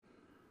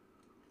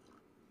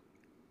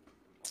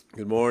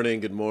Good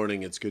morning. Good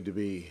morning. It's good to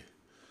be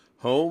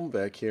home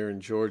back here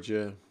in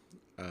Georgia.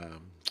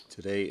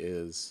 Today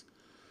is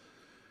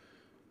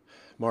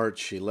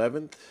March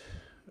 11th,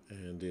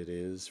 and it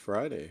is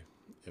Friday.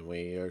 And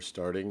we are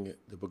starting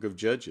the book of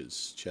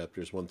Judges,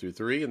 chapters 1 through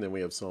 3, and then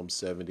we have Psalm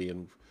 70,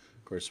 and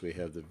of course we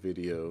have the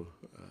video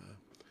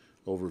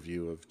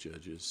overview of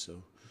Judges.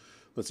 So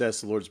let's ask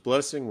the Lord's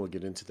blessing. We'll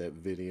get into that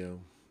video.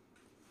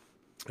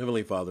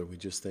 Heavenly Father, we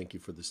just thank you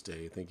for this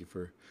day. Thank you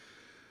for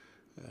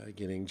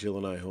getting Jill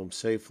and I home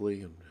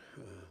safely. And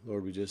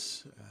Lord, we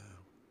just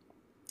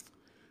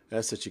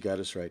ask that you guide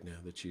us right now,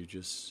 that you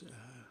just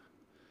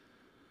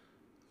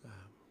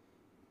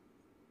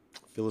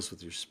fill us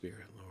with your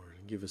Spirit, Lord,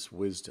 and give us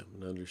wisdom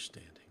and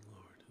understanding,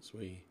 Lord, as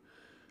we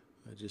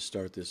just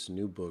start this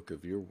new book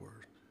of your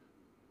word.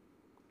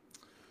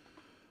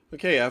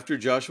 Okay, after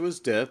Joshua's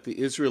death, the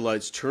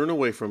Israelites turn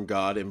away from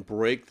God and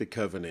break the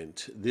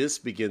covenant. This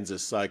begins a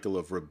cycle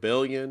of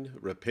rebellion,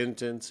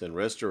 repentance, and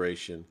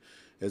restoration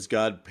as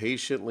God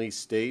patiently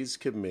stays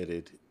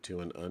committed to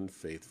an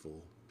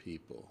unfaithful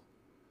people.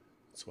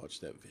 Let's watch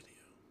that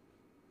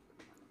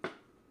video.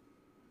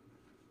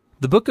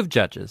 The Book of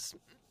Judges.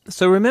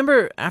 So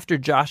remember, after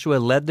Joshua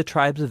led the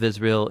tribes of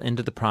Israel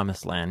into the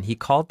Promised Land, he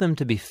called them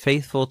to be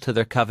faithful to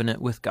their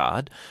covenant with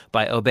God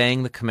by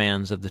obeying the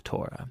commands of the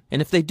Torah.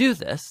 And if they do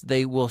this,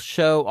 they will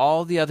show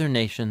all the other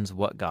nations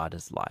what God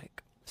is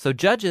like. So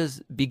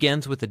Judges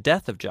begins with the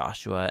death of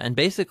Joshua and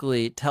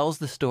basically tells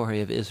the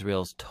story of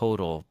Israel's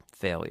total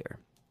failure.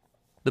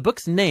 The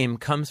book's name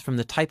comes from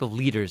the type of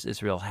leaders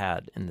Israel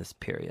had in this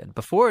period.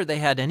 Before they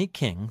had any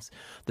kings,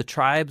 the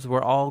tribes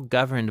were all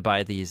governed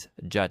by these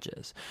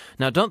judges.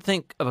 Now, don't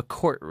think of a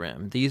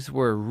courtroom. These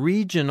were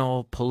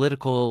regional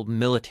political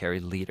military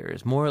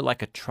leaders, more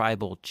like a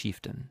tribal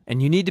chieftain.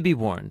 And you need to be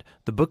warned,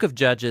 the book of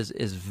Judges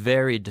is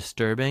very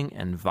disturbing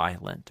and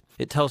violent.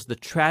 It tells the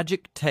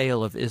tragic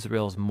tale of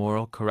Israel's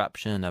moral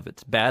corruption, of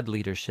its bad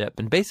leadership,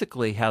 and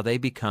basically how they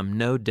become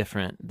no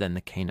different than the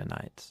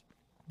Canaanites.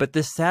 But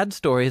this sad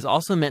story is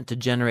also meant to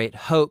generate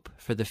hope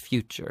for the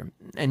future,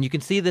 and you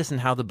can see this in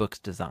how the book's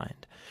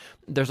designed.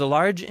 There's a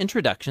large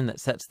introduction that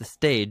sets the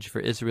stage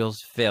for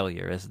Israel's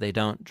failure as they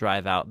don't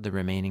drive out the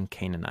remaining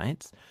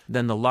Canaanites.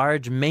 Then the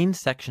large main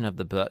section of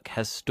the book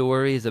has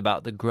stories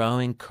about the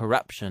growing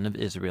corruption of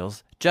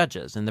Israel's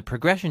judges, and the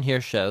progression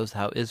here shows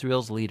how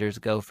Israel's leaders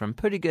go from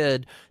pretty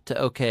good to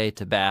okay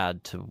to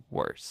bad to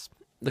worse.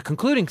 The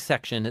concluding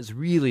section is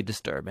really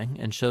disturbing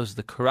and shows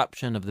the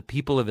corruption of the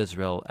people of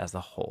Israel as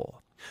a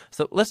whole.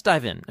 So let's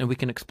dive in and we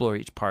can explore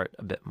each part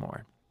a bit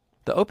more.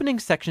 The opening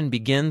section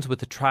begins with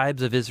the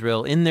tribes of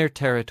Israel in their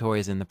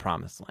territories in the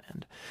Promised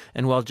Land.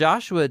 And while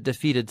Joshua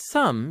defeated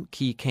some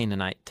key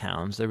Canaanite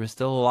towns, there was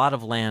still a lot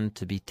of land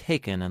to be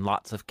taken and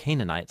lots of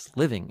Canaanites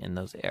living in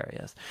those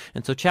areas.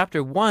 And so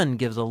chapter 1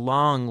 gives a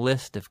long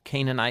list of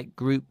Canaanite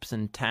groups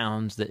and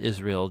towns that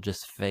Israel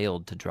just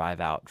failed to drive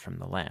out from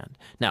the land.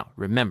 Now,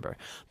 remember,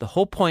 the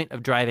whole point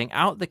of driving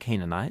out the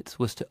Canaanites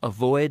was to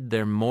avoid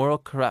their moral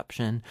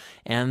corruption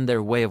and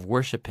their way of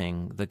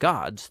worshiping the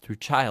gods through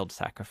child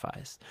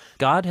sacrifice.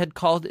 God had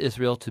called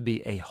Israel to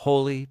be a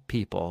holy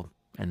people,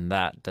 and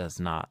that does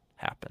not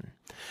happen.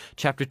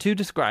 Chapter 2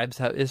 describes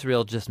how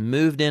Israel just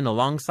moved in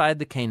alongside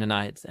the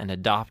Canaanites and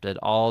adopted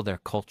all their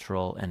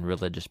cultural and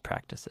religious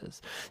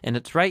practices. And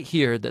it's right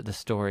here that the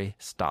story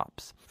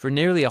stops. For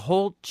nearly a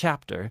whole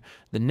chapter,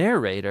 the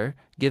narrator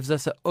gives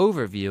us an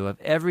overview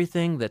of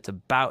everything that's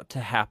about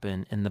to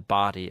happen in the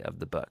body of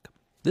the book.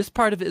 This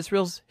part of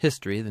Israel's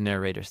history, the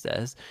narrator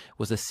says,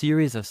 was a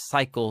series of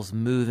cycles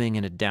moving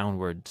in a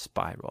downward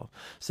spiral.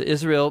 So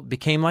Israel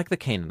became like the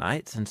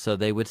Canaanites, and so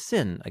they would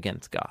sin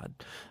against God.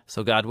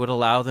 So God would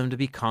allow them to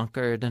be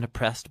conquered and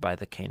oppressed by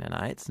the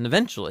Canaanites, and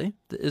eventually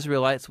the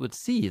Israelites would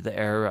see the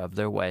error of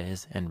their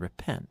ways and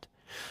repent.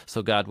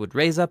 So God would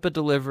raise up a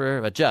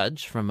deliverer, a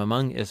judge from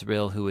among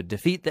Israel who would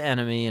defeat the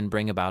enemy and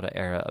bring about an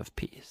era of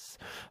peace.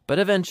 But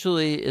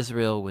eventually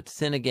Israel would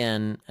sin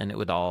again, and it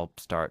would all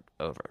start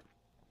over.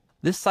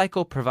 This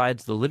cycle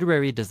provides the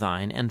literary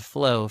design and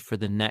flow for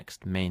the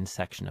next main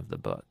section of the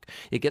book.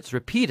 It gets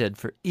repeated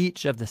for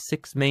each of the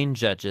 6 main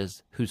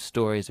judges whose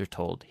stories are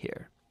told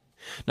here.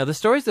 Now, the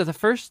stories of the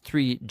first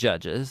 3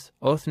 judges,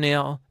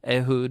 Othniel,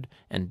 Ehud,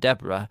 and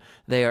Deborah,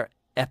 they are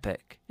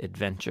epic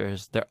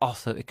adventures. They're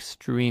also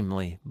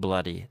extremely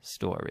bloody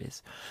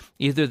stories.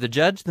 Either the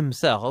judge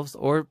themselves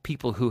or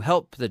people who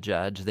help the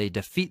judge, they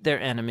defeat their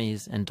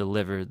enemies and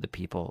deliver the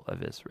people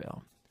of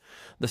Israel.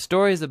 The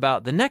stories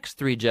about the next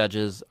 3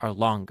 judges are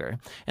longer,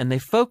 and they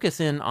focus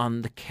in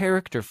on the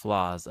character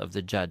flaws of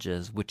the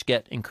judges, which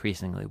get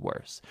increasingly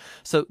worse.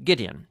 So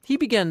Gideon, he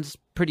begins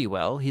pretty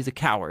well. He's a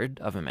coward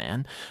of a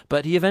man,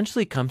 but he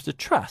eventually comes to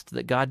trust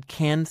that God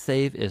can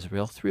save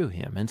Israel through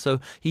him. And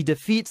so he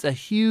defeats a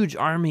huge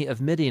army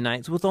of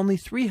Midianites with only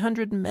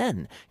 300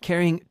 men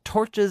carrying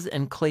torches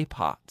and clay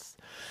pots.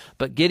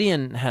 But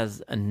Gideon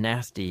has a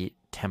nasty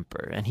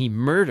temper, and he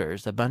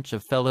murders a bunch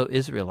of fellow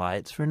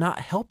Israelites for not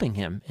helping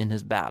him in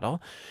his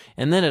battle.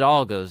 And then it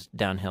all goes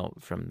downhill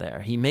from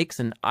there. He makes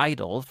an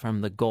idol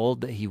from the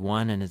gold that he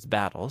won in his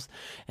battles.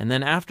 And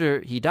then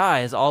after he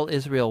dies, all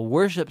Israel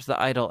worships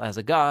the idol as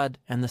a god,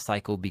 and the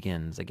cycle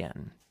begins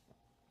again.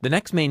 The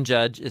next main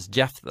judge is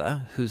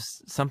Jephthah,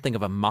 who's something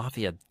of a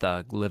mafia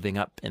thug living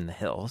up in the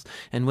hills.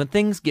 And when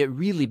things get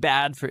really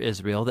bad for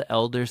Israel, the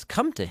elders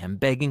come to him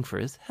begging for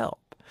his help.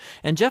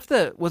 And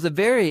Jephthah was a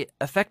very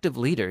effective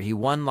leader. He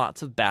won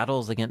lots of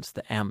battles against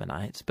the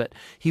Ammonites, but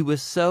he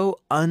was so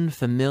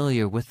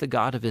unfamiliar with the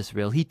God of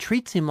Israel, he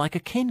treats him like a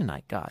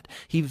Canaanite god.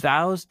 He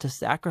vows to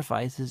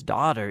sacrifice his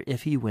daughter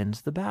if he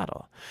wins the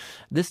battle.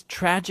 This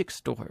tragic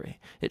story,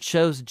 it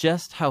shows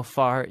just how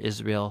far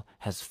Israel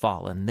has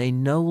fallen. They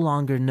no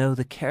longer know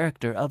the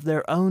character of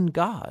their own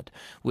God,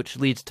 which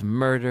leads to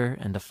murder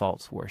and to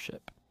false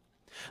worship.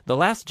 The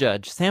last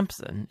judge,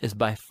 Samson, is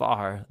by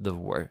far the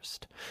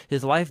worst.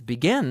 His life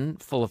began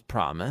full of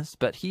promise,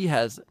 but he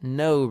has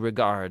no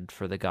regard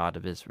for the God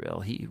of Israel.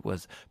 He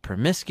was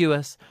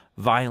promiscuous,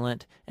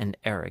 violent, and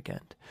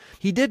arrogant.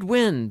 He did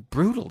win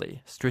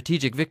brutally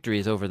strategic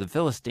victories over the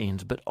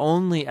Philistines, but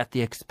only at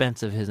the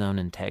expense of his own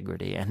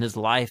integrity, and his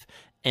life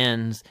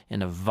ends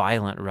in a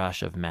violent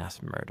rush of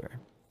mass murder.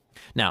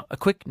 Now, a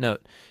quick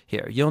note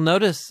here. You'll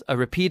notice a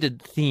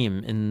repeated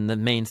theme in the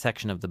main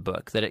section of the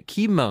book, that at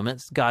key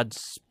moments, God's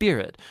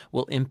Spirit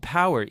will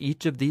empower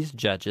each of these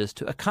judges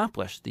to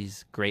accomplish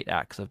these great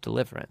acts of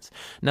deliverance.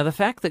 Now, the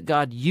fact that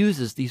God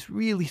uses these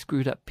really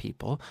screwed up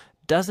people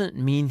doesn't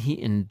mean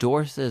he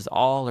endorses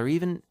all or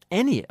even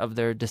any of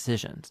their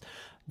decisions.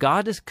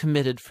 God is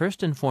committed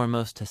first and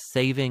foremost to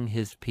saving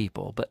his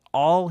people, but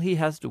all he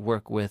has to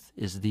work with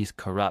is these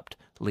corrupt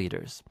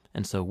leaders.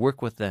 And so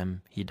work with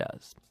them he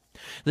does.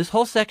 This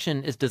whole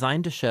section is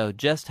designed to show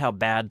just how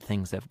bad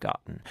things have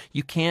gotten.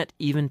 You can't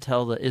even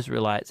tell the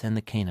Israelites and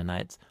the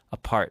Canaanites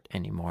apart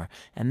anymore,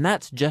 and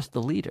that's just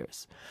the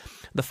leaders.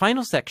 The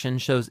final section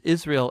shows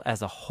Israel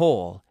as a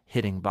whole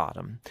hitting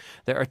bottom.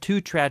 There are two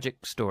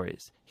tragic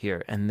stories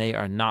here, and they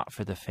are not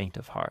for the faint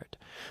of heart.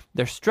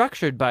 They're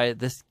structured by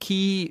this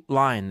key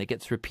line that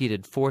gets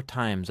repeated 4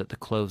 times at the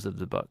close of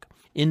the book.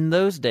 In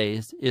those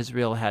days,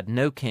 Israel had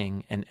no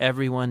king, and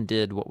everyone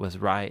did what was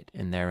right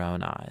in their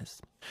own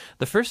eyes.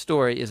 The first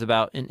story is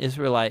about an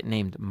Israelite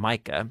named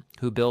Micah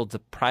who builds a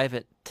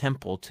private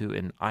temple to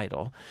an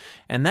idol,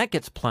 and that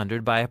gets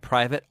plundered by a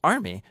private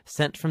army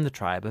sent from the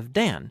tribe of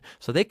Dan.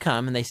 So they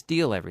come and they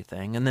steal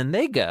everything, and then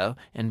they go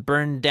and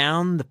burn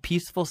down the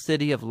peaceful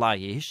city of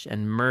Laish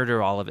and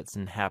murder all of its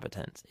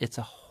inhabitants. It's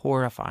a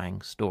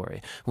horrifying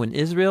story. When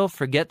Israel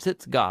forgets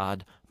its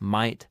God,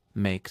 might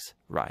makes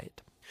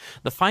right.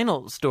 The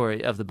final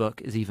story of the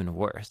book is even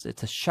worse.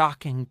 It's a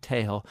shocking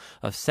tale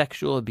of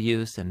sexual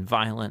abuse and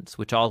violence,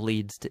 which all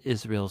leads to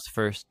Israel's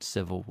first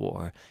civil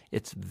war.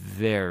 It's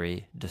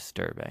very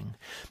disturbing.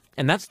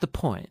 And that's the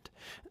point.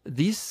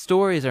 These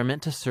stories are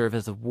meant to serve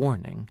as a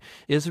warning.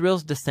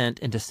 Israel's descent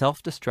into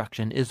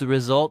self-destruction is the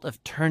result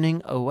of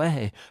turning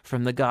away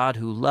from the God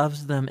who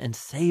loves them and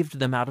saved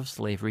them out of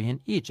slavery in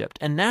Egypt.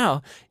 And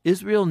now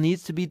Israel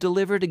needs to be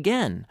delivered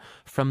again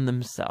from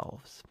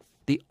themselves.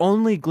 The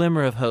only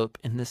glimmer of hope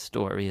in this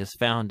story is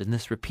found in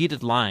this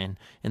repeated line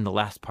in the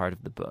last part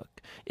of the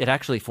book. It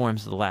actually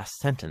forms the last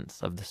sentence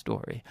of the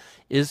story.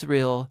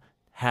 Israel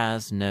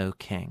has no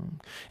king.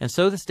 And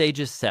so the stage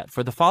is set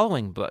for the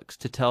following books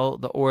to tell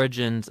the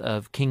origins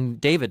of King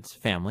David's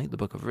family, the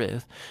book of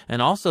Ruth,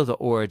 and also the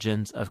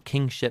origins of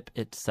kingship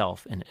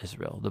itself in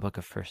Israel, the book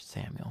of 1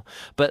 Samuel.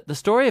 But the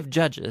story of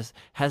Judges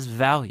has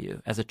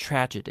value as a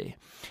tragedy.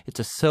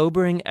 It's a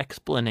sobering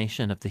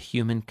explanation of the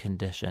human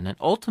condition, and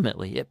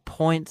ultimately it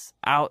points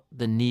out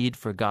the need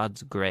for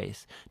God's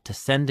grace to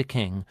send a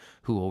king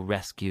who will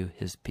rescue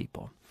his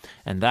people.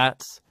 And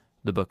that's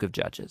the book of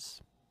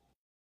Judges.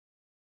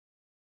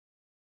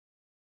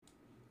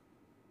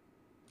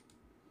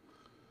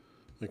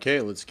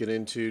 Okay, let's get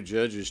into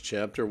Judges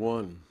chapter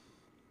 1.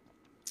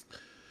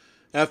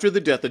 After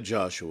the death of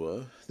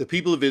Joshua, the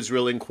people of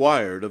Israel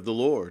inquired of the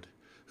Lord,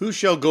 "Who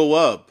shall go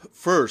up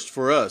first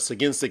for us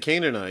against the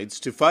Canaanites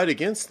to fight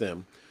against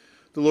them?"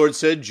 The Lord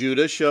said,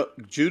 Judah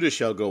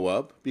shall go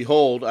up.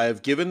 Behold, I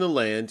have given the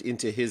land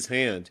into his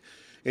hand.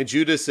 And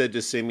Judah said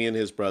to Simeon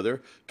his brother,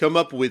 "Come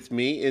up with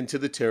me into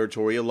the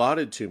territory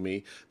allotted to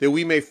me, that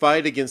we may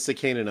fight against the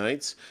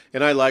Canaanites,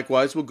 and I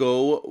likewise will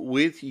go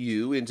with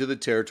you into the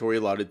territory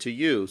allotted to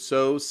you."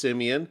 So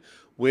Simeon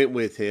went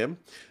with him.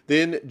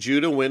 Then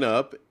Judah went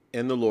up,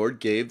 and the Lord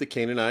gave the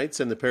Canaanites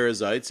and the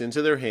Perizzites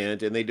into their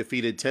hand, and they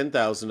defeated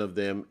 10,000 of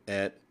them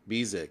at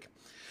Bezek.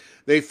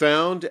 They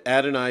found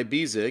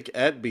Adonai-Bezek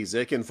at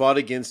Bezek, and fought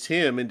against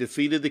him, and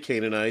defeated the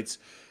Canaanites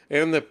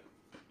and the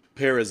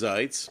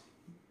Perizzites.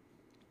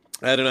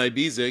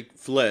 Adonai-Bezek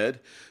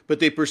fled, but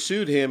they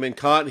pursued him and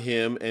caught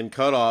him and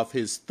cut off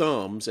his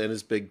thumbs and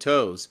his big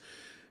toes.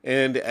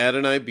 And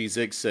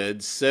Adonai-Bezek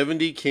said,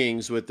 70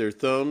 kings with their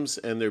thumbs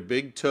and their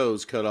big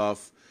toes cut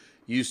off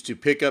used to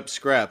pick up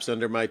scraps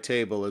under my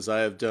table as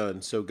I have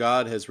done. So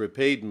God has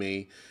repaid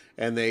me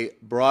And they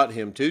brought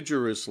him to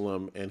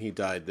Jerusalem, and he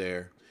died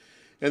there.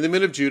 And the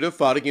men of Judah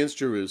fought against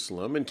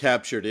Jerusalem, and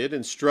captured it,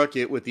 and struck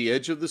it with the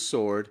edge of the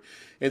sword,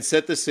 and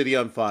set the city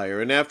on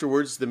fire. And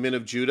afterwards the men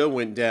of Judah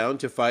went down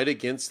to fight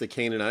against the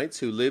Canaanites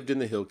who lived in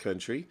the hill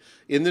country,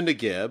 in the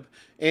Negeb,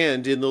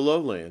 and in the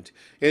lowland.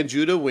 And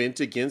Judah went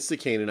against the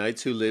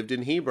Canaanites who lived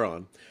in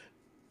Hebron.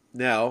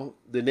 Now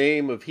the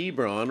name of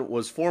Hebron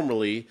was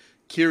formerly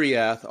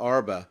Kiriath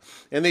Arba.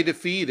 And they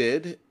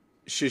defeated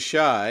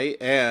Shishai,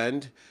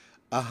 and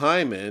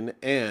Ahiman,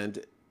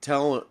 and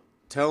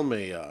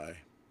Talmai.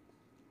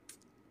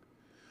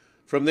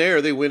 From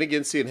there they went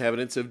against the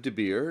inhabitants of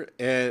Debir,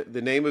 and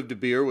the name of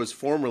Debir was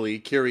formerly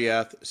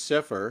Kiriath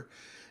Sepher.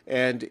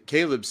 And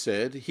Caleb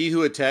said, "He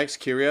who attacks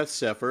Kiriath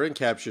Sepher and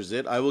captures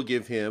it, I will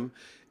give him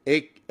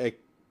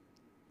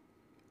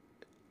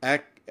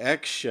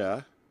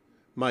Achsah,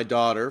 my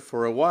daughter,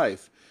 for a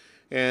wife."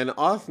 And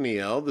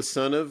Othniel, the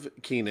son of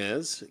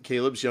Kenaz,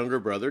 Caleb's younger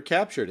brother,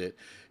 captured it,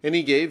 and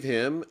he gave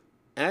him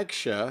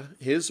Achsah,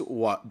 his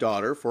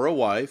daughter, for a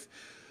wife.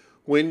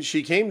 When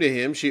she came to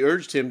him, she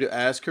urged him to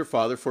ask her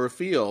father for a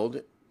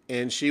field,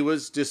 and she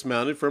was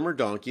dismounted from her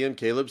donkey, and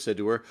Caleb said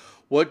to her,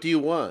 "What do you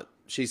want?"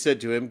 She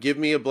said to him, "Give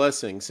me a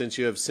blessing. Since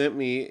you have sent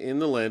me in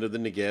the land of the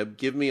Negeb,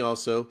 give me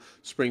also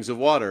springs of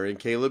water." And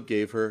Caleb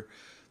gave her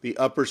the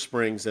upper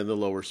springs and the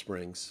lower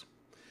springs.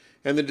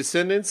 And the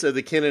descendants of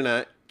the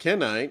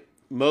Kenite,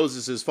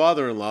 Moses'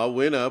 father-in-law,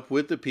 went up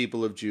with the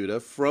people of Judah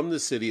from the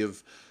city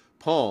of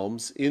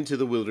Palms into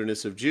the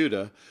wilderness of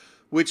Judah,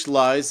 which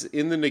lies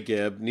in the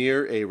Negeb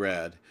near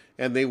Arad.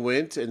 And they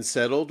went and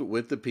settled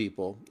with the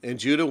people. And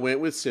Judah went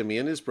with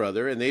Simeon his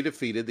brother, and they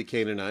defeated the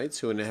Canaanites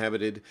who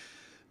inhabited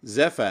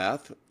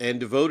Zephath, and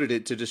devoted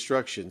it to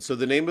destruction. So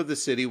the name of the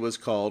city was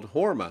called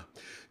Hormah.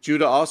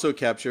 Judah also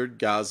captured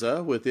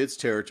Gaza with its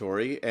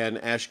territory, and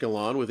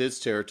Ashkelon with its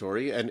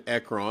territory, and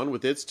Ekron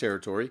with its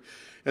territory.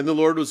 And the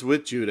Lord was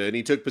with Judah, and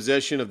he took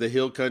possession of the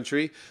hill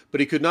country, but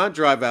he could not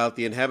drive out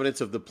the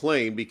inhabitants of the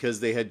plain, because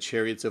they had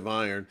chariots of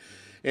iron.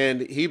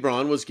 And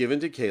Hebron was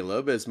given to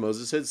Caleb, as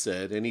Moses had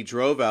said, and he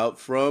drove out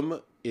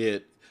from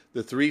it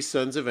the 3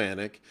 sons of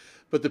Anak.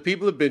 But the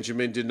people of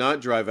Benjamin did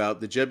not drive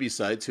out the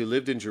Jebusites who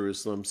lived in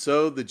Jerusalem.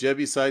 So the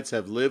Jebusites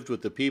have lived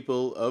with the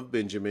people of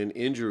Benjamin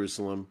in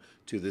Jerusalem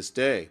to this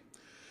day.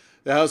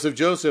 The house of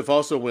Joseph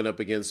also went up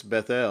against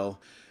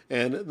Bethel,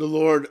 and the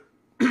Lord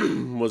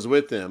was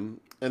with them.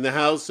 And the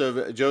house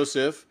of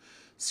Joseph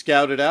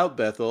scouted out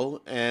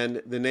Bethel,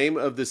 and the name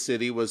of the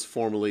city was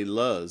formerly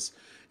Luz.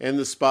 And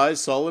the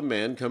spies saw a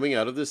man coming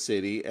out of the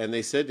city, and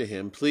they said to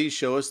him, "Please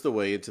show us the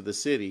way into the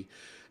city,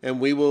 and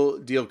we will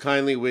deal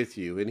kindly with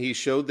you." And he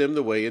showed them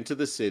the way into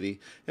the city,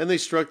 and they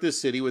struck the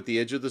city with the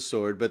edge of the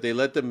sword, but they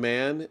let the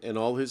man and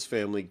all his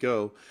family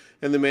go.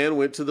 And the man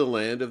went to the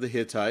land of the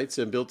Hittites,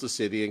 and built a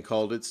city, and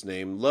called its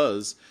name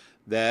Luz.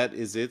 That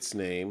is its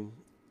name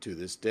to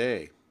this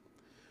day.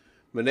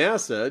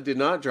 Manasseh did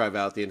not drive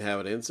out the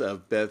inhabitants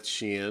of Beth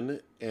Shean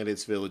and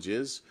its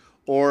villages,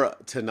 or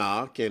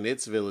Tanakh and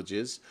its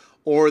villages,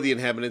 or the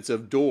inhabitants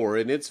of Dor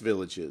and its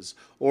villages,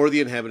 or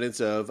the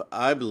inhabitants of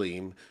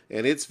Ibleam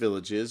and its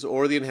villages,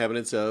 or the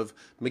inhabitants of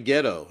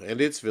Megiddo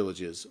and its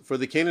villages. For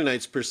the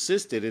Canaanites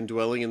persisted in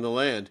dwelling in the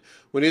land.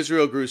 When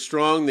Israel grew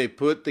strong, they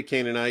put the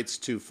Canaanites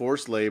to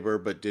forced labor,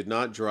 but did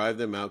not drive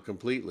them out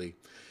completely.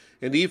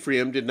 And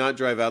Ephraim did not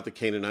drive out the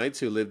Canaanites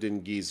who lived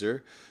in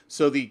Gezer,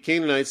 so the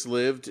Canaanites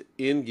lived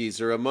in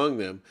Gezer among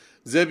them.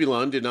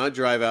 Zebulun did not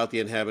drive out the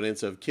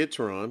inhabitants of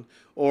Kitron,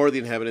 or the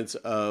inhabitants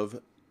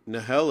of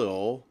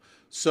Nahalol,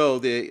 so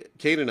the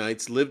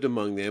Canaanites lived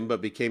among them,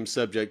 but became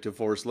subject to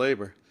forced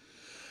labor.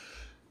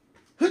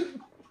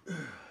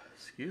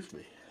 Excuse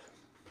me.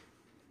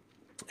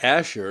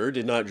 Asher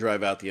did not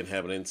drive out the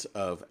inhabitants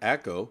of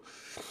Akko,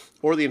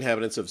 or the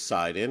inhabitants of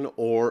Sidon,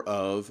 or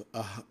of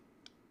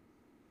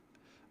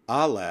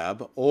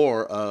Alab,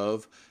 or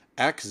of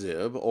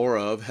Akzib, or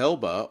of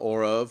Helba,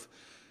 or of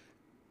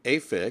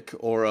Aphik,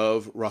 or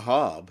of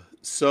Rahab.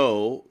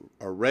 So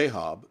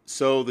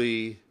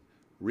the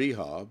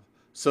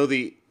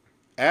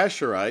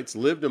Asherites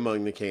lived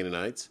among the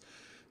Canaanites,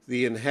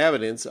 the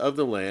inhabitants of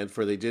the land,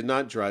 for they did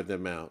not drive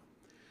them out.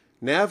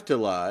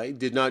 Naphtali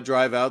did not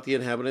drive out the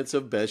inhabitants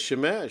of Beth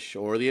Shemesh,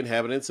 or the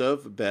inhabitants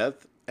of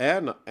Beth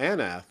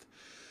Anath,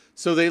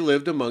 so they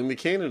lived among the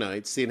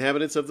Canaanites, the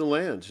inhabitants of the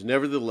land.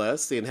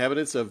 Nevertheless, the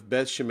inhabitants of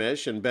Beth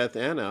Shemesh and Beth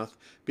Anath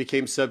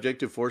became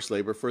subject to forced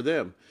labor for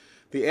them.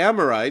 The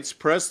Amorites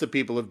pressed the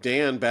people of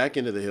Dan back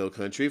into the hill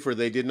country, for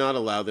they did not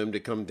allow them to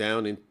come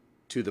down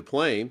into the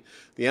plain.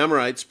 The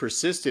Amorites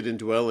persisted in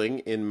dwelling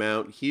in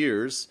Mount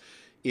Heres,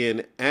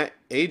 in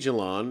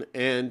Ajalon,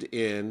 and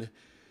in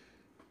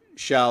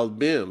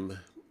Shalbim.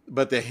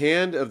 But the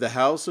hand of the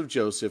house of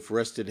Joseph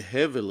rested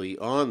heavily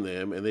on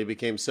them, and they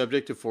became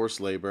subject to forced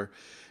labor.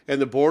 And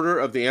the border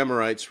of the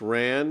Amorites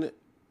ran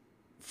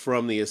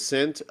from the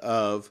ascent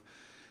of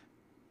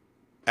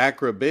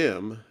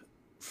Akrabim,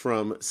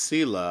 from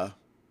Selah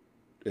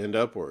and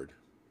upward.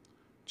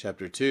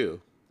 Chapter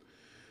 2.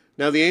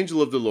 Now the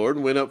angel of the Lord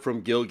went up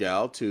from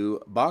Gilgal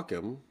to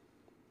Bochim,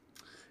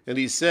 And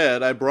he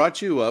said, I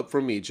brought you up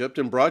from Egypt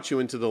and brought you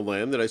into the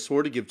land that I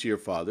swore to give to your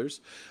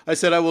fathers. I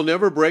said, I will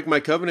never break my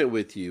covenant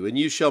with you, and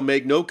you shall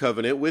make no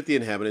covenant with the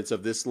inhabitants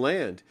of this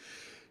land.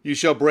 You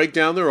shall break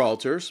down their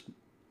altars,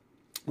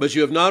 but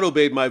you have not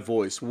obeyed my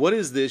voice. What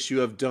is this you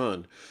have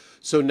done?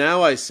 So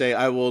now I say,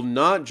 I will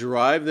not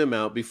drive them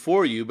out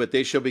before you, but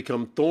they shall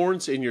become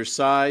thorns in your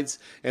sides,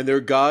 and their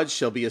gods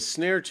shall be a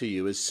snare to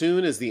you. As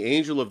soon as the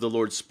angel of the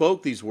Lord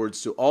spoke these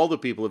words to all the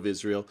people of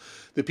Israel,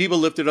 the people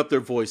lifted up their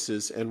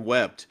voices and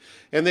wept.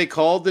 And they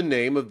called the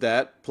name of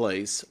that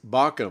place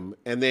Bochim,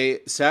 and they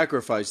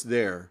sacrificed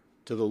there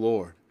to the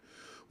Lord.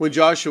 When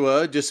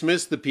Joshua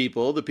dismissed the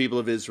people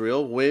of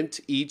Israel went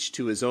each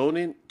to his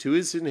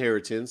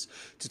inheritance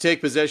to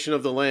take possession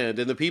of the land,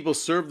 and the people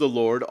served the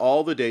Lord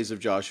all the days of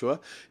Joshua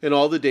and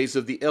all the days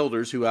of the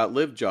elders who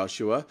outlived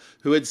Joshua,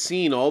 who had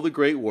seen all the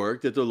great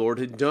work that the Lord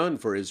had done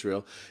for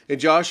Israel. And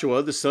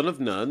Joshua, the son of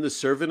Nun, the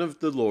servant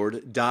of the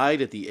Lord,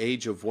 died at the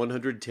age of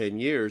 110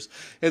 years,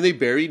 and they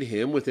buried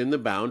him within the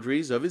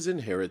boundaries of his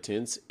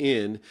inheritance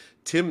in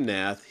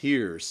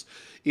Timnath-Heres,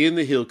 in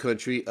the hill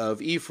country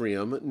of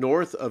Ephraim,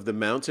 north of the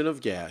mountain of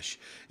Gash.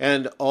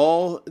 And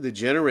all the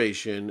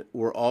generation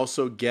were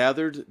also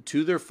gathered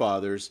to their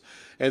fathers,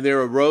 and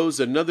there arose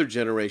another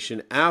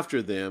generation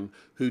after them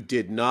who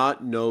did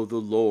not know the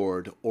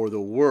Lord or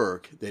the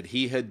work that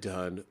he had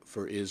done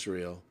for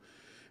Israel.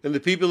 And the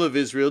people of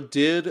Israel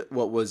did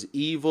what was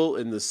evil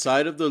in the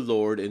sight of the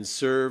Lord and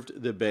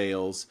served the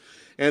Baals.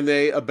 And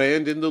they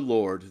abandoned the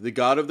Lord, the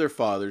God of their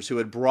fathers, who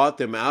had brought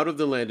them out of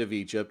the land of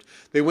Egypt.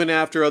 They went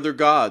after other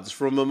gods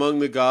from among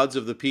the gods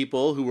of the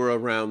people who were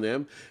around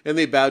them, and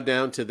they bowed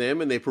down to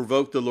them, and they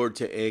provoked the Lord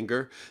to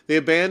anger. They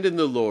abandoned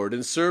the Lord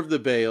and served the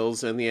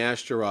Baals and the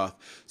Ashtaroth.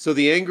 So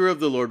the anger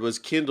of the Lord was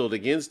kindled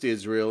against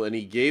Israel, and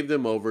he gave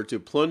them over to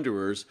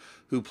plunderers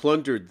who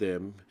plundered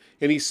them.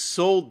 And he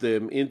sold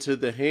them into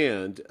the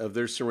hand of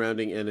their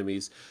surrounding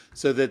enemies,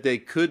 so that they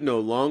could no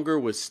longer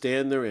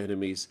withstand their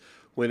enemies.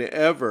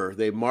 Whenever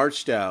they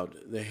marched out,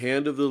 the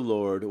hand of the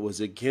Lord was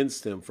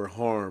against them for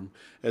harm,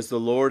 as the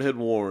Lord had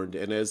warned,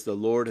 and as the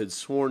Lord had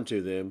sworn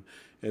to them,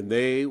 and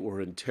they were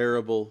in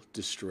terrible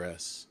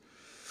distress.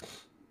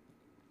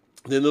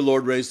 Then the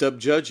Lord raised up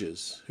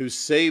judges, who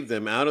saved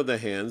them out of the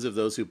hands of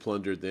those who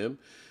plundered them.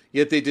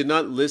 Yet they did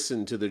not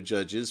listen to their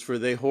judges, for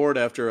they whored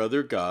after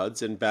other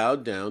gods and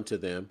bowed down to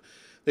them.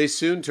 They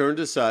soon turned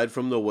aside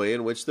from the way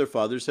in which their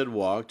fathers had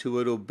walked, who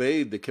had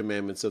obeyed the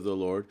commandments of the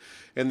Lord,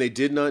 and they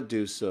did not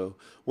do so.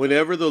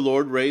 Whenever the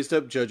Lord raised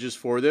up judges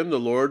for them, the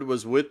Lord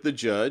was with the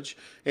judge,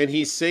 and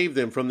he saved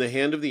them from the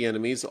hand of the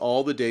enemies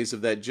all the days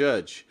of that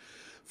judge.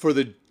 For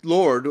the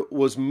Lord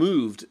was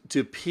moved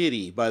to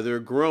pity by their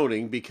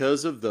groaning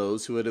because of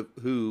those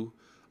who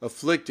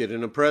afflicted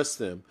and oppressed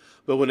them.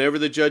 But whenever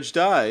the judge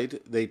died,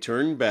 they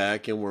turned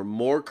back and were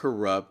more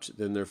corrupt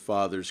than their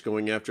fathers,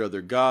 going after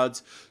other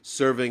gods,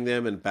 serving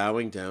them and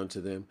bowing down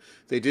to them.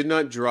 They did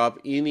not drop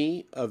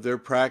any of their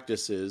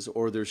practices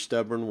or their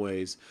stubborn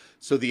ways.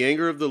 So the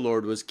anger of the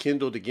Lord was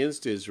kindled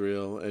against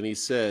Israel, and he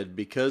said,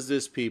 because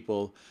this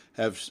people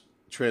have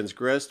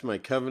transgressed my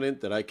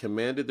covenant that I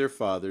commanded their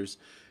fathers,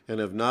 and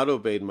have not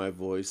obeyed my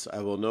voice, I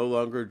will no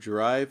longer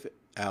drive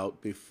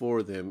out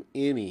before them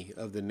any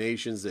of the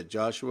nations that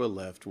Joshua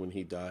left when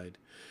he died,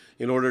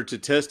 in order to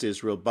test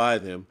Israel by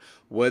them,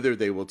 whether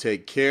they will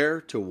take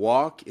care to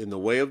walk in the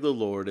way of the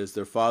Lord as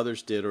their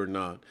fathers did or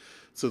not.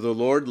 So the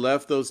Lord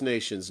left those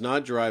nations,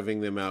 not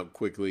driving them out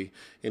quickly,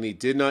 and he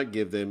did not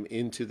give them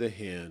into the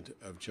hand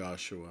of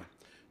Joshua.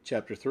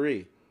 Chapter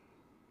 3.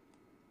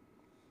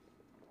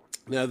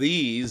 Now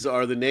these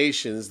are the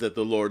nations that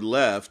the Lord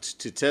left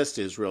to test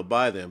Israel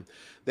by them.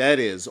 That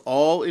is,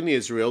 all in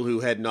Israel who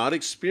had not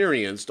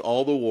experienced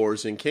all the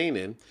wars in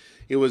Canaan.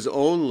 It was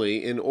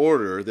only in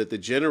order that the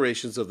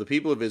generations of the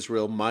people of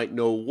Israel might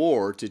know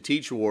war, to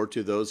teach war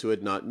to those who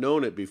had not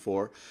known it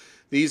before.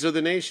 These are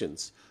the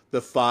nations: the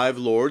 5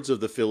 lords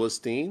of the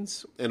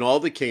Philistines, and all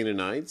the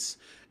Canaanites,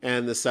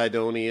 and the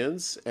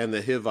Sidonians, and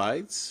the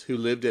Hivites, who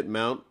lived at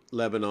Mount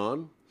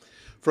Lebanon,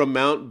 from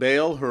Mount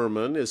Baal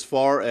Hermon as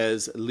far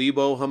as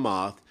Lebo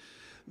Hamath.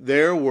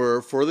 There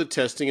were for the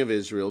testing of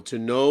Israel, to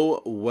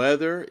know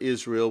whether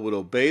Israel would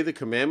obey the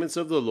commandments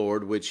of the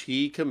Lord, which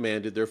he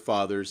commanded their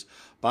fathers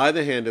by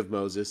the hand of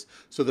Moses.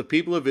 So the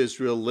people of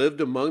Israel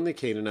lived among the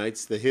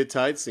Canaanites, the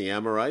Hittites, the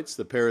Amorites,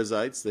 the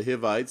Perizzites, the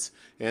Hivites,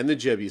 and the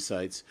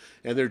Jebusites.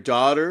 And their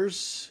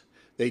daughters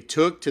they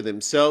took to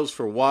themselves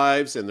for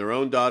wives, and their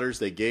own daughters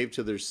they gave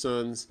to their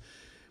sons,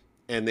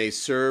 and they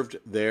served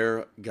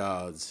their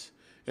gods.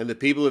 And the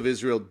people of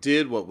Israel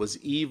did what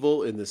was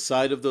evil in the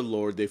sight of the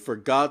Lord. They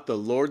forgot the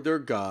Lord their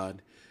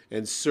God,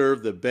 and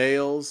served the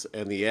Baals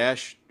and the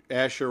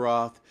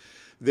Asheroth.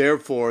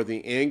 Therefore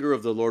the anger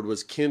of the Lord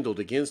was kindled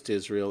against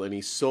Israel, and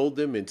he sold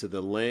them into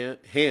the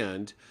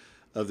hand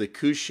of the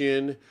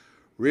Cushan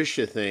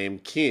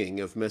Rishathaim,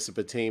 king of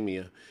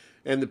Mesopotamia.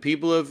 And the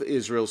people of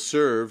Israel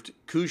served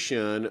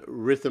Cushan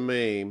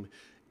Rishathaim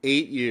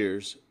 8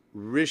 years.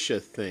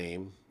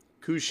 Rishathaim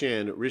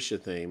Cushan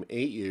Rishathaim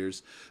 8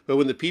 years. But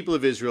when the people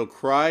of Israel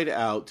cried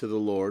out to the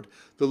Lord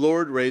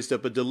raised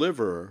up a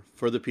deliverer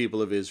for the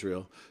people of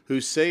Israel,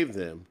 who saved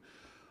them.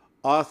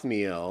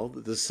 Othniel,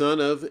 the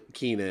son of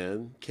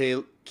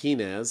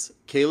Kenaz,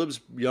 Caleb's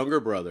younger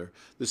brother.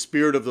 The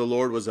Spirit of the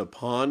Lord was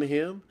upon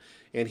him,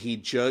 and he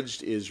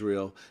judged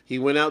Israel. He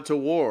went out to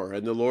war,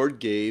 and the Lord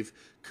gave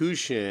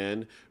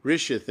Cushan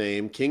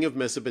Rishathaim, king of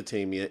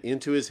Mesopotamia,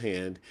 into his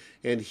hand,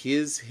 and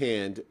his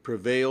hand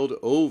prevailed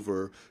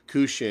over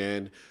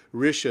Cushan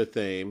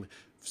Rishathaim.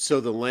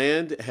 So the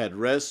land had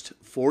rest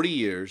 40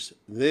 years.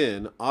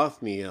 Then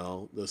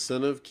Othniel, the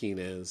son of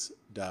Kenaz,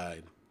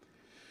 died.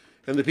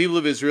 And the people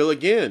of Israel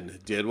again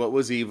did what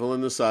was evil in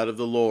the sight of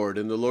the Lord.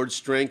 And the Lord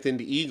strengthened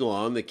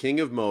Eglon, the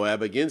king of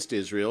Moab, against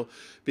Israel,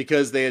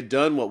 because they had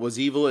done what was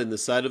evil in the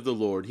sight of the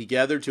Lord. He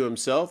gathered to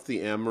himself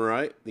the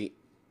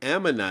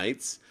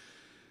Ammonites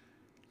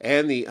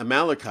and the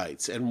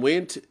Amalekites, and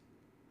went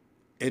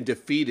and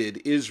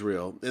defeated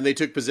Israel. And they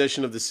took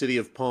possession of the city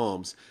of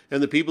palms.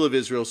 And the people of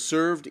Israel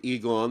served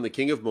Eglon, the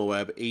king of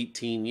Moab,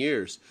 18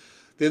 years.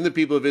 Then the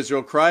people of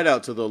Israel cried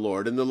out to the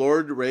Lord, and the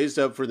Lord raised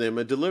up for them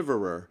a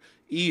deliverer,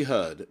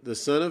 Ehud, the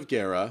son of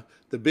Gera,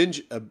 the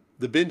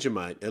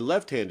Benjamite, a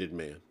left-handed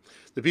man.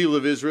 The people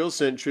of Israel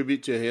sent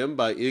tribute to him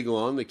by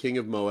Eglon, the king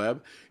of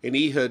Moab, and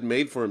Ehud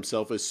made for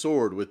himself a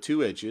sword with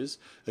 2 edges,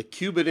 a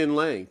cubit in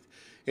length,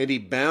 and he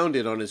bound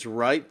it on his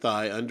right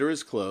thigh under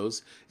his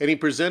clothes, and he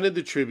presented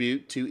the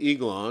tribute to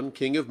Eglon,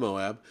 king of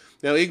Moab.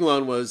 Now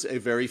Eglon was a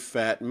very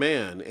fat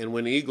man, and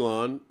when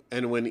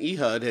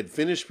Ehud had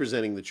finished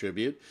presenting the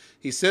tribute,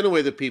 he sent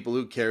away the people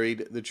who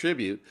carried the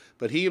tribute,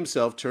 but he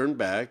himself turned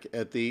back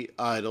at the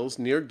idols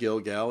near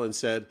Gilgal and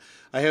said,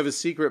 I have a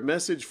secret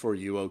message for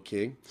you, O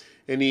king.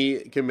 And he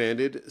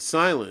commanded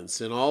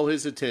silence, and all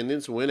his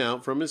attendants went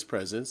out from his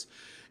presence.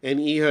 And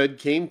Ehud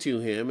came to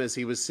him as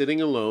he was sitting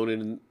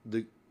alone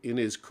in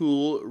his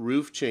cool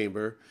roof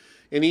chamber.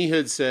 And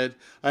Ehud said,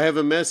 I have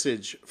a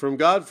message from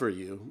God for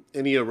you.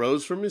 And he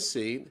arose from his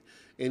seat,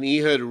 and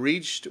Ehud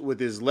reached with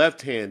his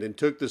left hand and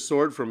took the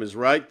sword from his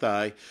right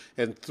thigh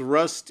and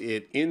thrust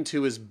it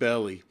into his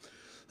belly.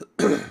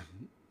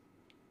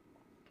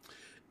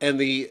 And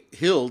the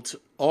hilt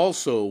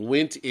also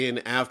went in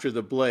after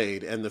the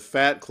blade, and the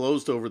fat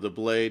closed over the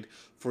blade,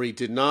 for he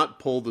did not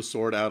pull the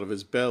sword out of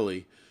his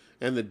belly.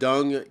 And the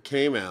dung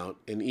came out,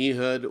 and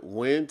Ehud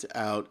went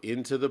out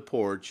into the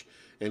porch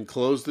and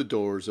closed the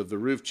doors of the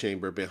roof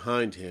chamber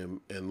behind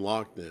him and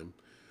locked them.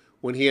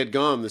 When he had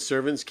gone, the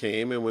servants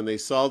came, and when they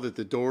saw that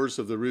the doors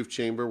of the roof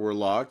chamber were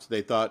locked,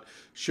 they thought,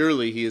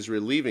 surely he is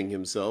relieving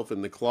himself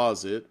in the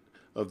closet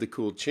of the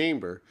cool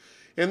chamber.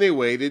 And they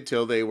waited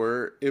till they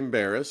were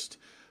embarrassed.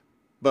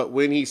 But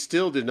when he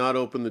still did not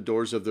open the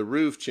doors of the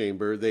roof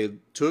chamber, they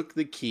took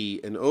the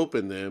key and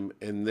opened them,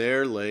 and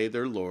there lay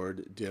their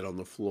lord dead on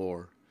the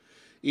floor.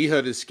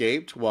 Ehud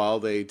escaped while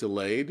they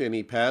delayed, and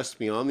he passed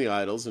beyond the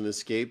idols and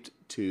escaped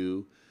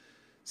to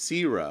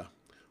Seirah.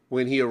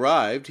 When he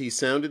arrived, he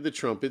sounded the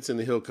trumpets in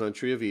the hill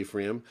country of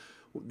Ephraim.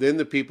 Then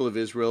the people of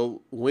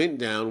Israel went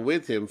down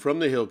with him from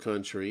the hill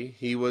country.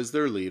 He was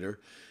their leader.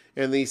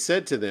 And he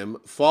said to them,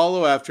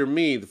 follow after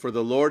me, for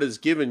the Lord has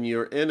given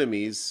your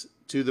enemies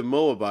to the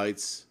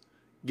Moabites,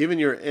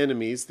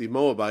 the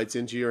Moabites,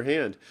 into your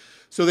hand.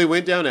 So they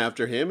went down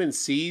after him and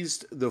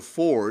seized the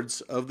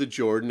fords of the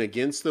Jordan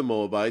against the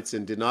Moabites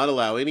and did not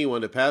allow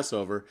anyone to pass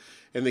over.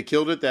 And they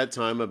killed at that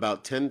time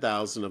about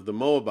 10,000 of the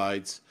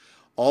Moabites,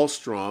 all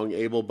strong,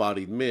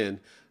 able-bodied men.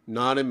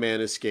 Not a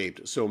man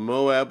escaped. So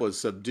Moab was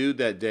subdued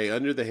that day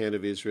under the hand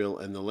of Israel,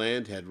 and the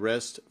land had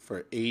rest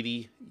for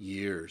 80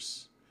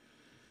 years.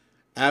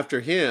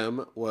 After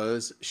him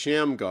was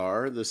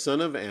Shamgar, the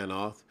son of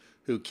Anath,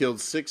 who killed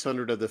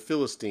 600 of the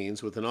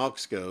Philistines with an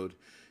ox goad,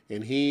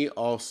 and he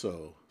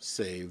also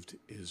saved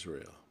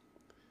Israel.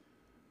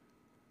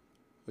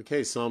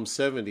 Okay, Psalm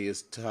 70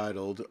 is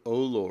titled, O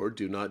Lord,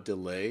 Do Not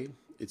Delay.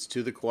 It's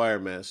to the choir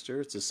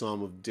master. It's a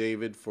psalm of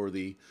David for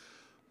the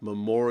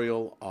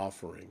memorial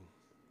offering.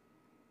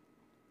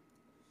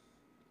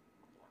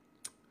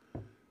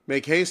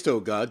 Make haste, O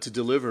God, to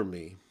deliver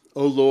me.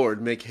 O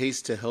Lord, make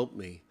haste to help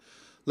me.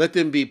 Let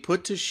them be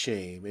put to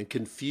shame and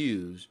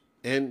confused,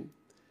 and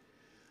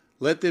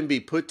let them be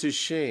put to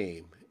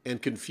shame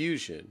and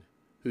confusion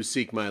who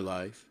seek my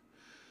life.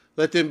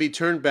 Let them be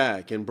turned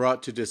back and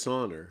brought to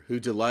dishonor who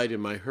delight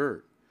in my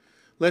hurt.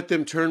 Let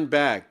them turn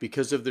back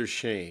because of their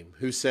shame,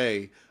 who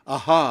say,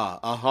 Aha,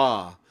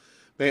 aha.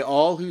 May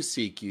all who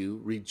seek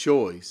you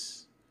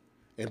rejoice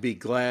and be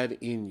glad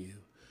in you.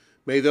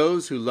 May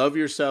those who love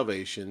your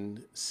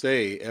salvation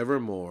say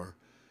evermore,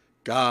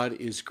 God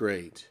is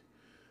great.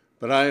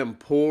 But I am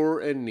poor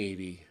and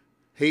needy.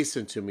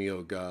 Hasten to me,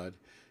 O God.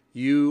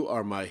 You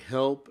are my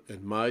help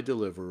and my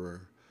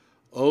deliverer.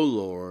 O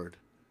Lord,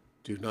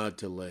 do not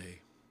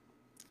delay.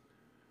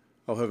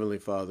 Oh, Heavenly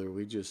Father,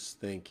 we just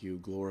thank you,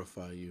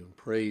 glorify you, and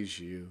praise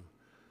you,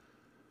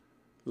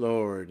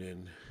 Lord,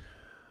 and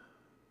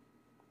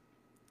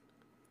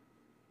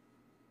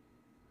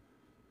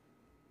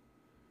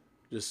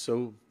just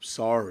so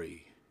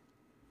sorry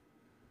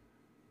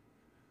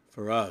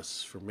for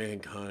us, for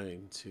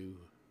mankind,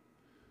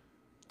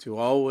 to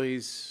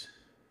always,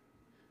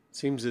 it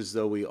seems as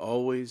though we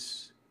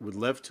always, we're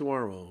left to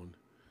our own,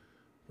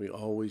 we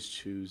always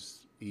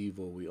choose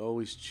evil. We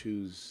always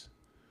choose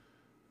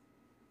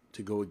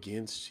to go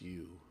against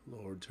you,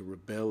 Lord, to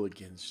rebel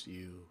against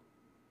you,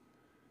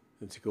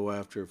 and to go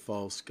after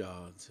false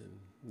gods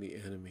and the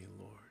enemy,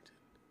 Lord.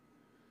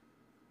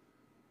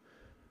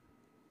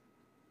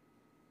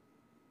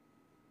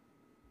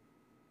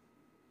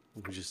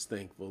 I'm just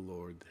thankful,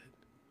 Lord, that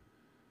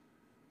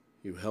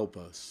you help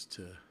us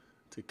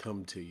to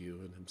come to you.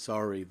 And I'm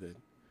sorry that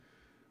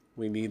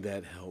we need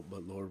that help,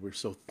 but Lord, we're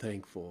so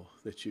thankful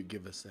that you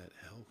give us that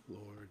help,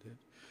 Lord. That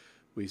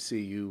we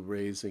see you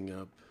raising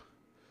up.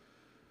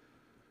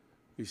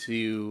 We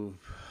see you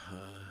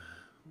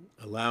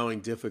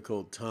allowing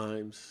difficult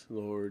times,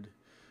 Lord,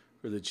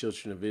 for the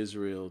children of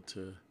Israel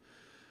to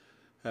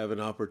have an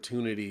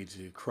opportunity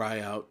to cry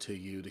out to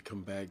you, to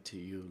come back to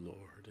you, Lord.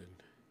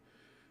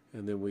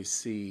 And then we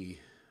see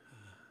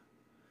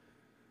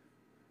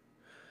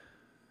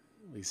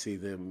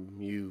them,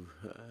 you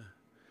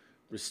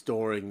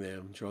restoring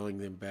them, drawing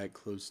them back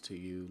close to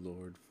you,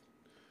 Lord,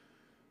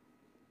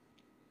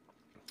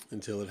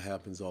 until it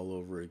happens all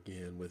over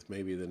again with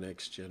maybe the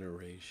next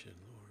generation,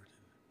 Lord.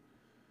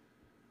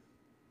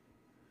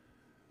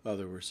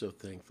 Father, we're so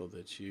thankful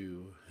that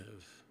you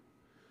have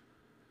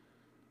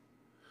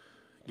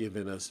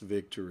given us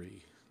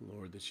victory,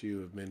 Lord, that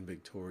you have been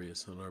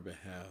victorious on our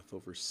behalf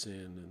over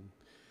sin and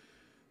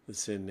the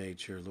sin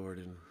nature, Lord,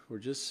 and we're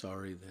just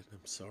sorry that,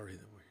 I'm sorry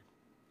that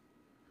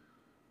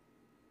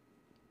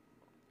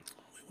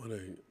we want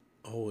to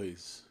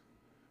always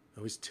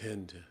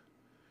tend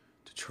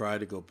to try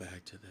to go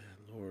back to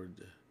that, Lord,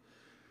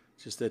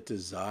 just that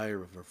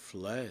desire of our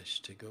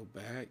flesh to go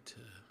back to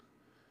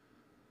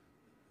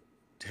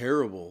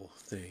terrible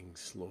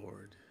things,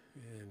 Lord,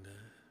 and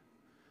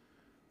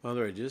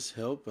Father, I just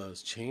help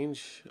us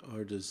change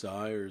our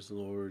desires,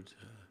 Lord,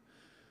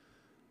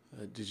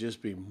 to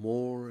just be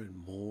more and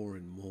more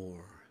and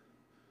more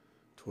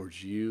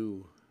towards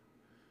you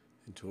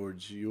and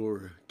towards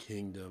your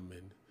kingdom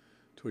and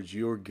towards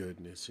your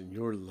goodness and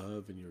your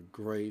love and your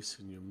grace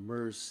and your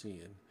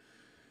mercy. And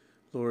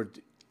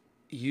Lord,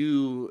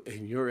 you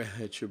and your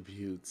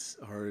attributes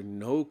are in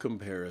no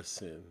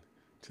comparison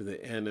to the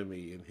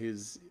enemy and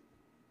his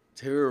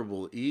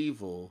terrible,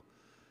 evil,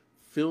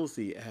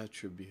 filthy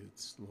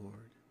attributes,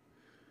 Lord.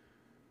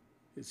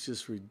 It's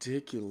just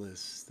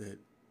ridiculous that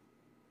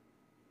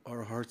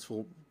our hearts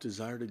will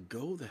desire to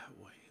go that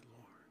way,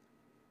 Lord.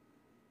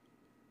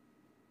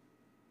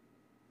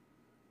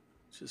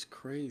 It's just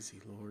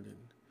crazy, Lord. And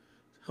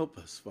help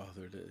us,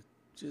 Father, to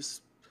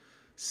just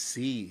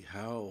see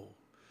how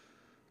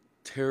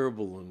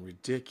terrible and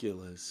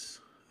ridiculous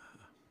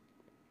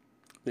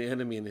the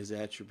enemy and his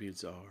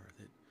attributes are.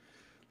 That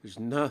there's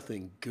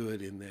nothing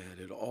good in that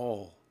at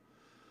all.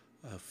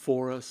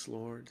 For us,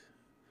 Lord,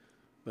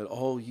 but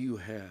all you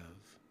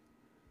have,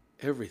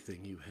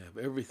 everything you have,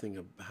 everything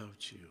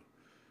about you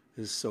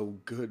is so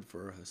good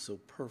for us, so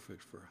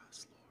perfect for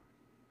us, Lord.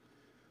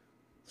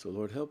 So,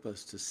 Lord, help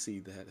us to see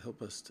that.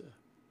 Help us to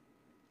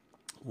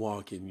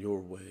walk in your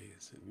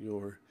ways and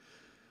your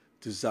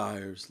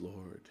desires,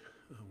 Lord,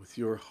 with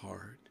your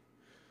heart,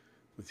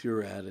 with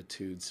your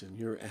attitudes and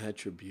your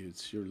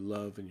attributes, your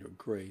love and your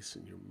grace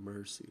and your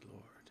mercy,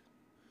 Lord.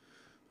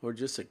 Lord,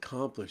 just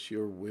accomplish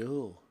your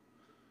will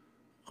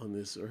on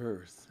this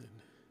earth.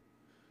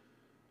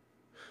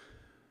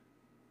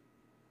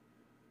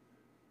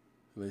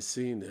 And I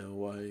see now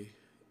why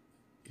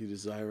you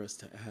desire us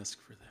to ask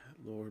for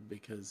that, Lord,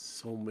 because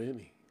so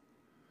many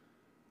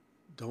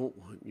don't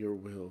want your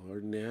will.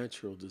 Our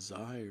natural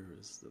desire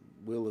is the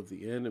will of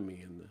the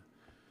enemy and the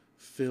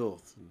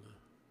filth and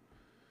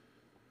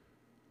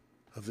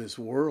of this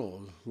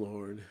world,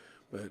 Lord.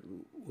 But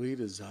we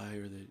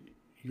desire that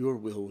your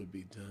will would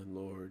be done,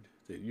 Lord,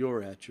 that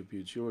your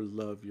attributes, your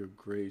love, your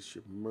grace,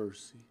 your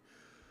mercy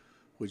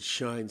would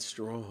shine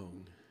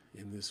strong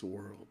in this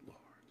world, Lord.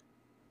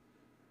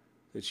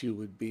 That you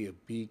would be a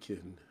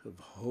beacon of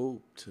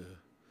hope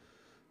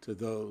to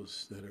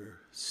those that are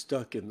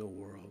stuck in the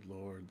world,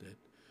 Lord, that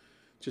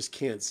just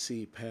can't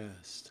see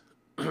past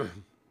the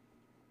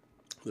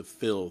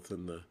filth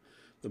and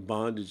the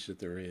bondage that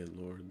they're in,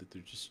 Lord, that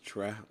they're just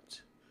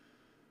trapped.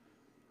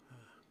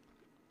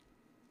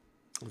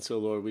 And so,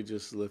 Lord, we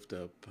just lift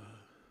up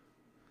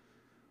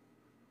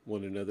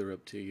one another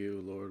up to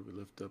you, Lord. We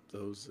lift up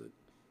those that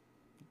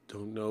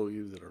don't know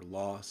you, that are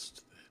lost,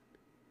 that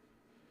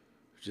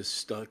are just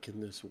stuck in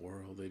this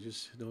world. They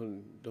just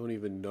don't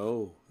even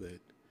know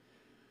that.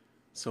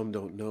 Some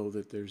don't know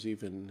that there's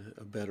even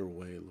a better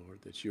way,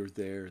 Lord, that you're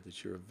there,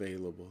 that you're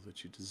available,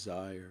 that you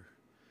desire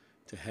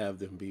to have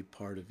them be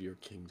part of your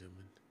kingdom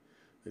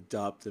and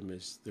adopt them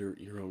as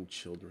your own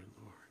children,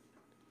 Lord.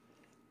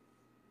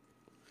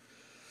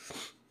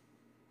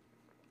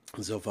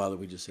 And so, Father,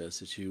 we just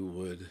ask that you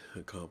would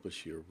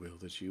accomplish your will,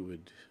 that you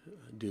would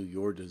do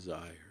your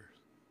desire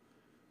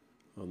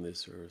on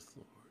this earth,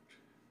 Lord.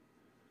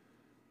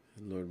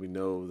 And Lord, we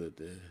know that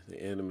the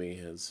enemy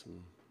has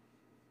some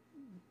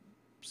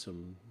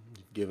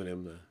you've given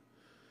him the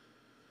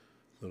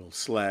little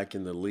slack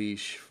in the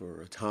leash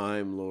for a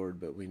time, Lord,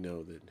 but we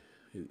know that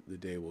the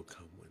day will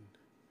come when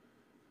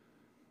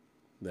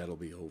that'll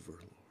be over,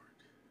 Lord.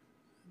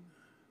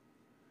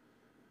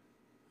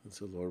 And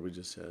so, Lord, we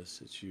just ask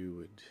that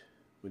you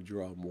would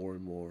draw more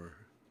and more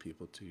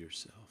people to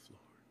yourself,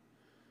 Lord.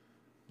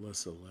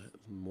 Less and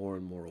more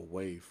and more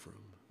away from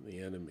the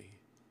enemy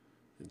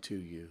and to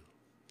you.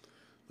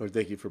 Lord,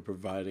 thank you for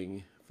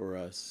providing for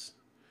us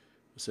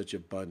with such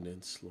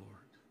abundance, Lord.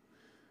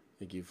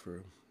 Thank you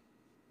for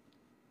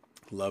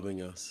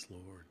loving us,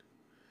 Lord.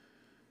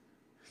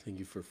 Thank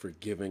you for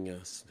forgiving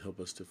us and help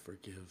us to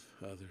forgive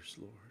others,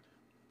 Lord.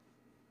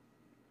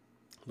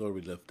 Lord,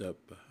 we lift up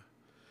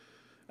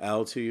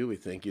Al to you. We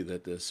thank you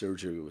that the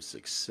surgery was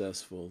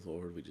successful,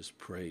 Lord. We just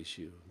praise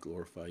you,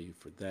 glorify you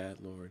for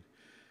that, Lord.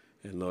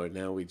 And Lord,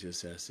 now we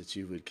just ask that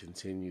you would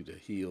continue to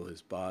heal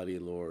his body,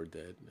 Lord,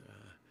 that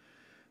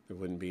there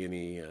wouldn't be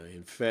any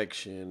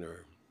infection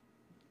or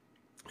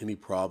any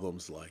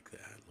problems like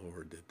that,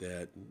 Lord,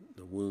 that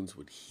the wounds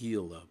would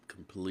heal up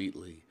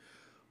completely,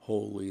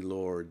 wholly,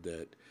 Lord,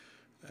 that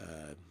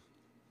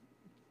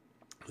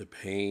the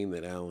pain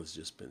that Al has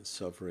just been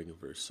suffering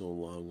for so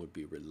long would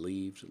be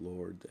relieved,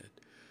 Lord, that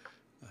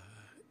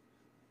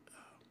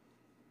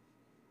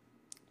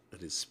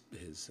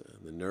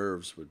the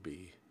nerves would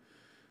be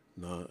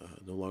no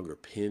longer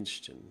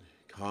pinched and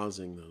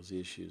causing those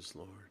issues,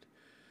 Lord.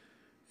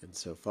 And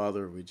so,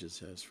 Father, we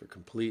just ask for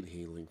complete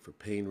healing, for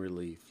pain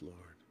relief, Lord.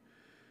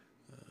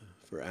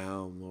 For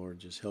Al, Lord,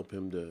 just help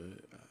him to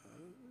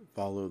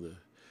follow the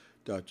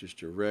doctor's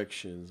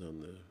directions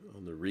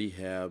on the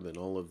rehab and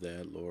all of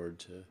that, Lord,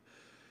 to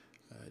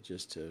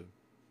just to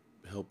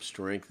help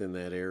strengthen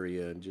that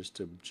area and just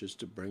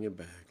to bring it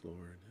back,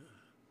 Lord.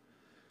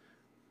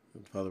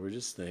 And Father, we're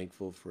just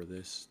thankful for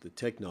the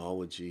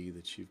technology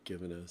that you've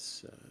given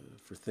us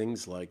for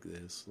things like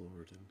this,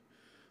 Lord. And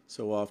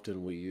so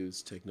often we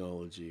use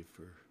technology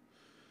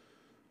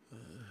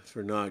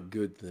for not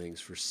good things,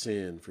 for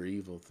sin, for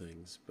evil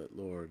things. But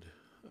Lord,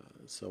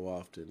 so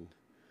often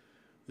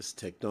this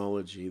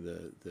technology,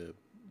 the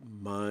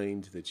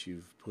mind that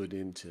you've put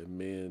into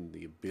men,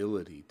 the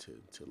ability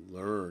to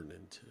learn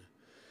and to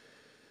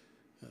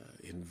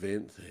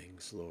invent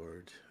things,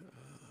 Lord,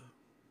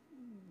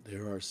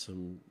 there are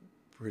some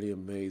pretty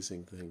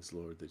amazing things,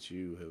 Lord, that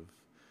you have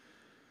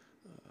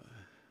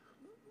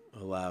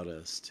allowed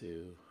us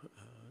to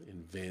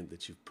invent,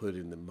 that you've put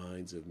in the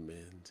minds of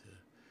men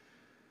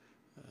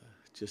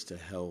just to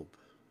help.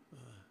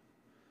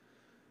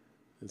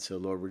 And so,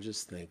 Lord, we're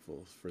just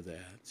thankful for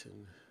that.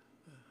 And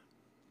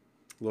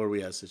Lord,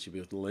 we ask that you be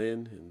with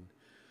Lynn and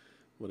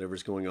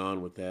whatever's going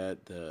on with that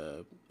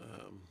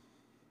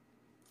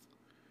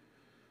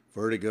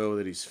vertigo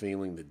that he's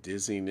feeling, the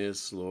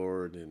dizziness,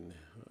 Lord, and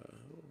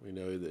we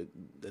know that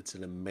that's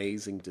an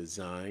amazing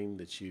design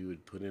that you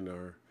would put in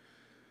our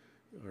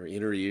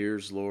inner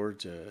ears, Lord,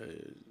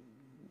 to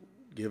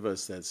give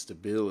us that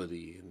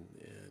stability. And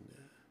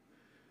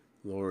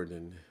Lord,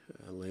 and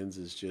Lynn's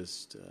is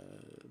just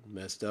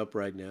messed up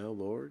right now,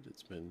 Lord.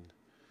 It's been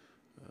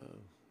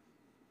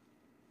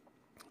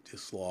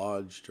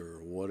dislodged or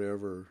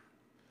whatever,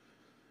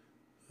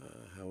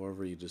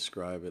 however you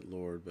describe it,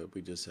 Lord. But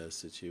we just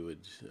ask that you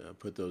would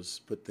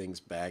put things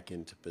back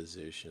into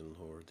position,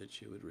 Lord,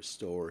 that you would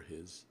restore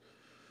his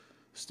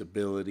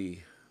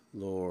stability,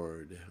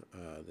 Lord,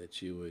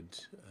 that you would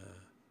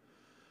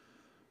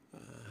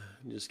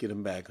just get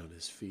him back on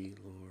his feet,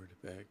 Lord,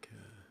 back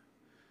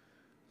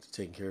to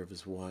taking care of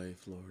his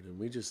wife, Lord. And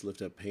we just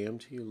lift up Pam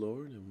to you,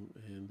 Lord,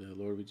 and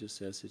Lord, we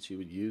just ask that you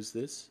would use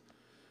this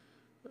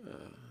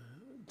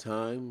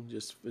time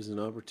just as an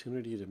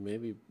opportunity to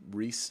maybe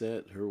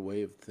reset her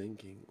way of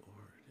thinking,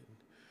 Lord. And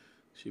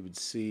she would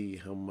see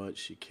how much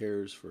she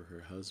cares for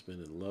her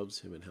husband and loves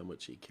him and how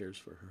much he cares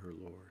for her,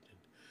 Lord. And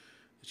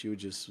that you would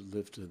just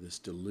lift this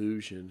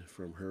delusion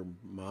from her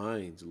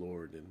mind,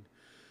 Lord, and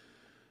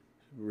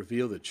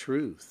reveal the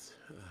truth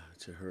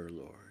to her,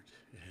 Lord.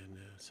 And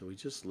so we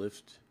just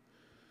lift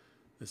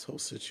this whole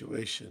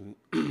situation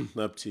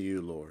up to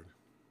you, Lord.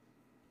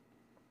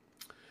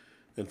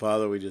 And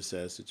Father, we just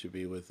ask that you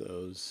be with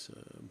those,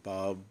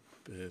 Bob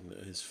and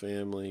his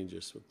family,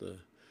 just with the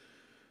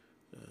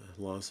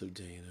loss of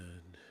Dana.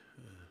 And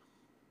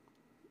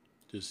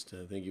just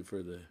thank you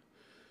for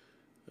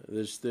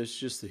there's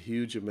just a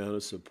huge amount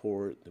of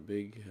support,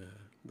 the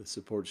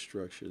support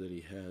structure that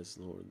he has,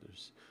 Lord.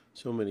 There's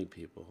so many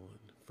people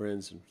and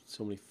friends and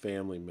so many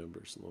family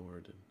members,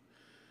 Lord, and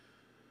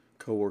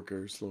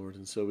co-workers, Lord.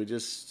 And so we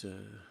just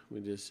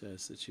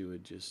ask that you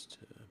would just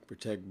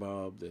protect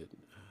Bob, that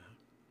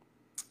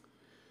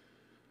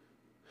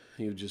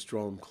you would just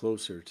draw him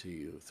closer to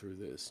you through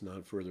this,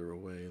 not further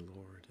away,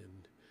 Lord,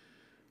 and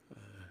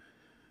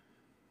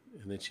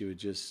that you would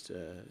just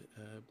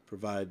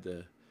provide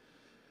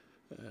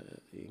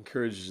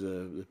encourage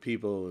the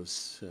people,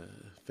 his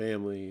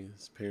family,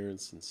 his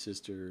parents and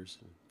sisters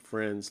and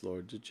friends,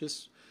 Lord, to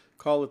just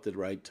call at the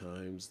right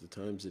times, the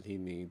times that he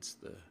needs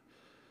the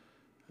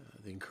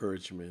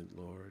encouragement,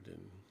 Lord,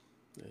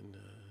 and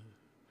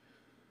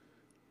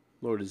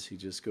Lord, as he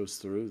just goes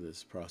through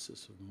this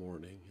process of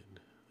mourning.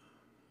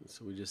 And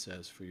so we just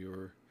ask for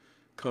your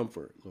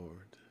comfort,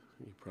 Lord.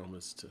 You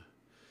promise to,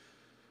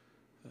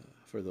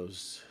 for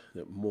those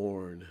that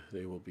mourn,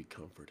 they will be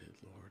comforted,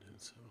 Lord. And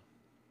so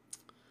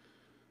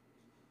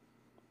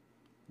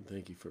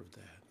thank you for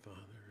that, Father.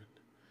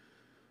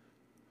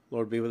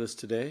 Lord, be with us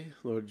today.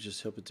 Lord,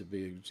 just help it to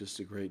be just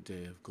a great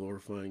day of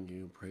glorifying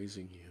you,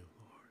 praising you,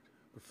 Lord,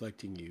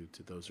 reflecting you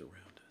to those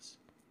around us.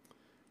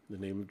 In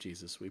the name of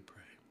Jesus, we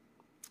pray.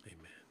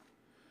 Amen.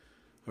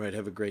 All right,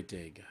 have a great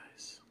day,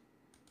 guys.